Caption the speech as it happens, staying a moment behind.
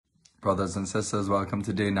Brothers and sisters, welcome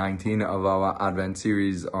to day 19 of our Advent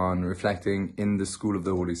series on reflecting in the school of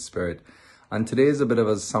the Holy Spirit. And today is a bit of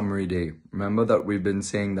a summary day. Remember that we've been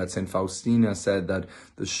saying that St. Faustina said that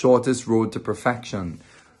the shortest road to perfection,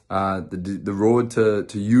 the road to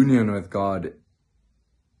union with God,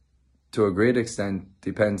 to a great extent,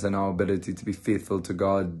 depends on our ability to be faithful to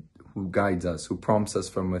God who guides us, who prompts us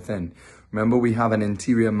from within. Remember, we have an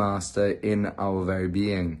interior master in our very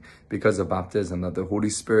being because of baptism, that the Holy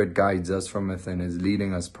Spirit guides us from within, is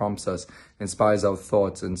leading us, prompts us, inspires our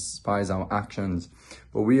thoughts, inspires our actions.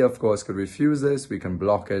 But we, of course, could refuse this, we can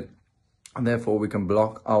block it, and therefore we can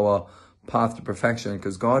block our path to perfection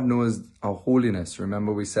because God knows our holiness.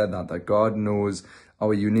 Remember, we said that God knows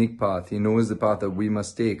our unique path. He knows the path that we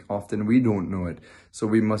must take. Often we don't know it. So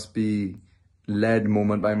we must be led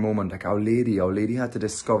moment by moment, like Our Lady had to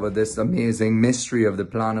discover this amazing mystery of the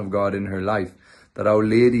plan of God in her life, that Our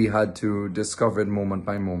Lady had to discover it moment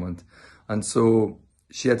by moment. And so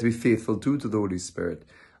she had to be faithful to the Holy Spirit.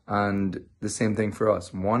 And the same thing for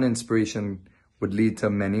us. One inspiration would lead to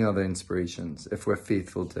many other inspirations if we're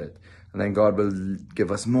faithful to it. And then God will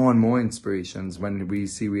give us more and more inspirations when we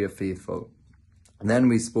see we are faithful. And then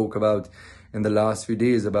we spoke about in the last few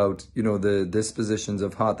days about, the dispositions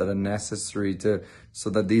of heart that are necessary so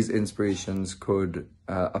that these inspirations could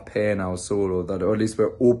appear in our soul, or at least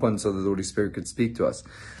we're open so that the Holy Spirit could speak to us.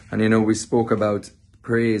 And, we spoke about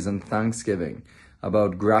praise and thanksgiving,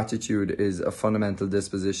 about gratitude is a fundamental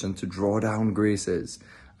disposition to draw down graces.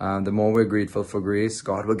 The more we're grateful for grace,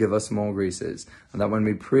 God will give us more graces. And that when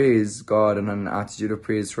we praise God in an attitude of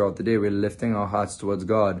praise throughout the day, we're lifting our hearts towards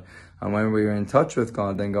God. And when we're in touch with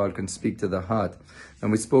God, then God can speak to the heart.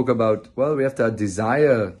 And we spoke about, we have to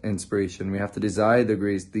desire inspiration. We have to desire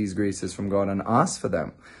these graces from God and ask for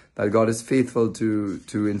them. That God is faithful to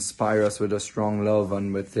inspire us with a strong love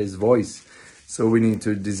and with His voice. So we need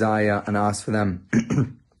to desire and ask for them.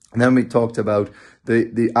 And then we talked about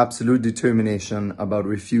the absolute determination about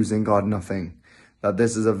refusing God nothing. That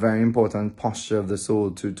this is a very important posture of the soul,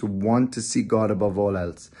 to want to seek God above all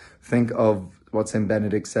else. Think of what St.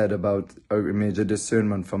 Benedict said about a major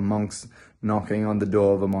discernment for monks knocking on the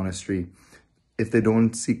door of a monastery. If they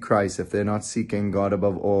don't seek Christ, if they're not seeking God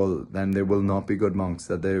above all, then they will not be good monks,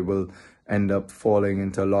 that they will end up falling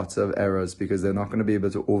into lots of errors because they're not going to be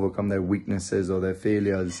able to overcome their weaknesses or their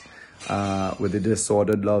failures with the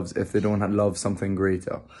disordered loves if they don't love something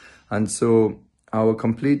greater. And so our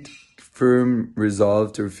complete firm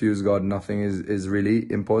resolve to refuse God nothing is really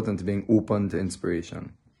important to being open to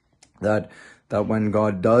inspiration. That when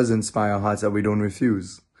God does inspire our hearts, that we don't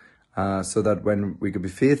refuse. So that when we could be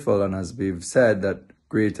faithful, and as we've said, that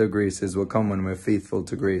greater graces will come when we're faithful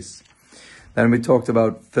to grace. Then we talked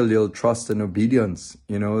about filial trust and obedience.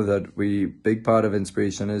 That big part of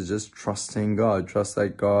inspiration is just trusting God. Trust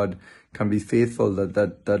that God can be faithful,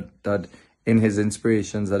 that in His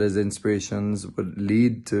inspirations, that His inspirations would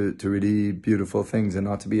lead to really beautiful things, and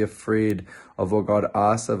not to be afraid of what God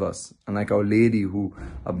asks of us. And like Our Lady, who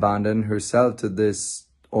abandoned herself to this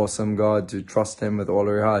awesome God, to trust Him with all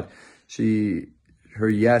her heart, her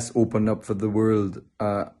yes opened up for the world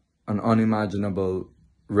an unimaginable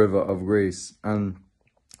river of grace. And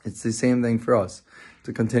it's the same thing for us,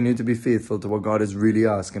 to continue to be faithful to what God is really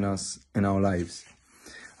asking us in our lives.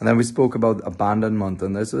 And then we spoke about abandonment,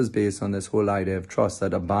 and this was based on this whole idea of trust,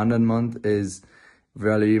 that abandonment is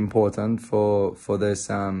really important for this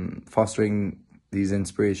fostering these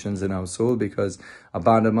inspirations in our soul, because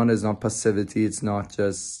abandonment is not passivity, it's not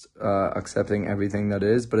just accepting everything that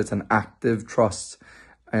is, but it's an active trust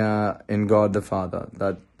in God the Father,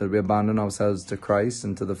 that we abandon ourselves to Christ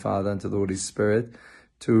and to the Father and to the Holy Spirit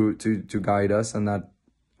to guide us, and that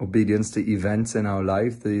obedience to events in our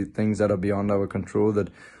life, the things that are beyond our control, that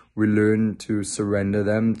we learn to surrender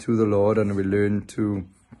them to the Lord, and we learn to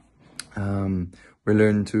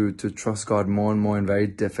trust God more and more in very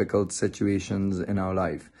difficult situations in our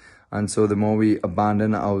life. And so the more we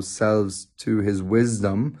abandon ourselves to His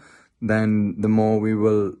wisdom, then the more we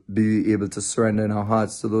will be able to surrender in our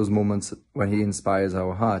hearts to those moments when He inspires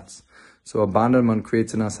our hearts. So abandonment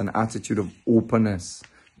creates in us an attitude of openness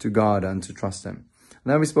to God and to trust Him.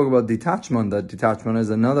 And then we spoke about detachment, that detachment is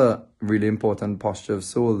another really important posture of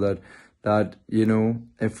soul, that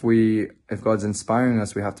if God's inspiring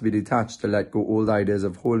us, we have to be detached, to let go old ideas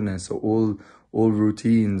of holiness, or old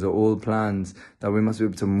routines, or old plans, that we must be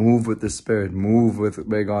able to move with the Spirit, move with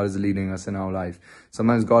where God is leading us in our life.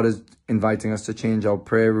 Sometimes God is inviting us to change our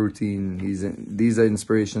prayer routine. These are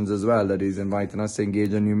inspirations as well, that He's inviting us to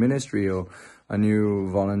engage a new ministry or a new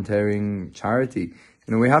volunteering charity.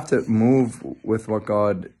 We have to move with what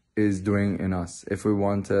God is doing in us, if we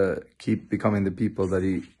want to keep becoming the people that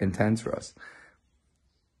he intends for us.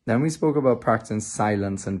 Then we spoke about practicing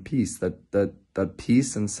silence and peace, that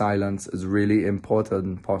peace and silence is really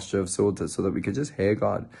important posture of soul, so that we could just hear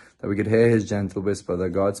God, that we could hear his gentle whisper, that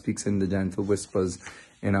God speaks in the gentle whispers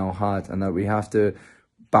in our heart, and that we have to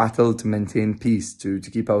battle to maintain peace, to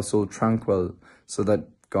keep our soul tranquil, so that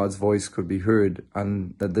God's voice could be heard,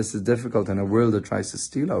 and that this is difficult in a world that tries to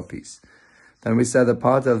steal our peace. Then we said that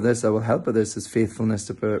part of this that will help with this is faithfulness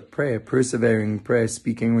to prayer. Persevering prayer,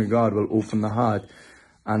 speaking with God will open the heart.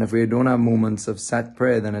 And if we don't have moments of set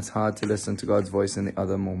prayer, then it's hard to listen to God's voice in the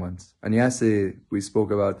other moments. And yesterday we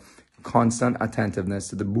spoke about constant attentiveness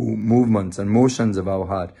to the movements and motions of our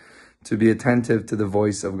heart, to be attentive to the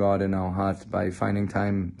voice of God in our heart by finding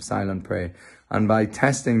time, silent prayer, and by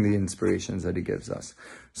testing the inspirations that he gives us.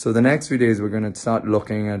 So the next few days, we're going to start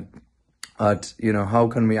looking at how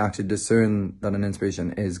can we actually discern that an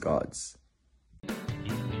inspiration is God's.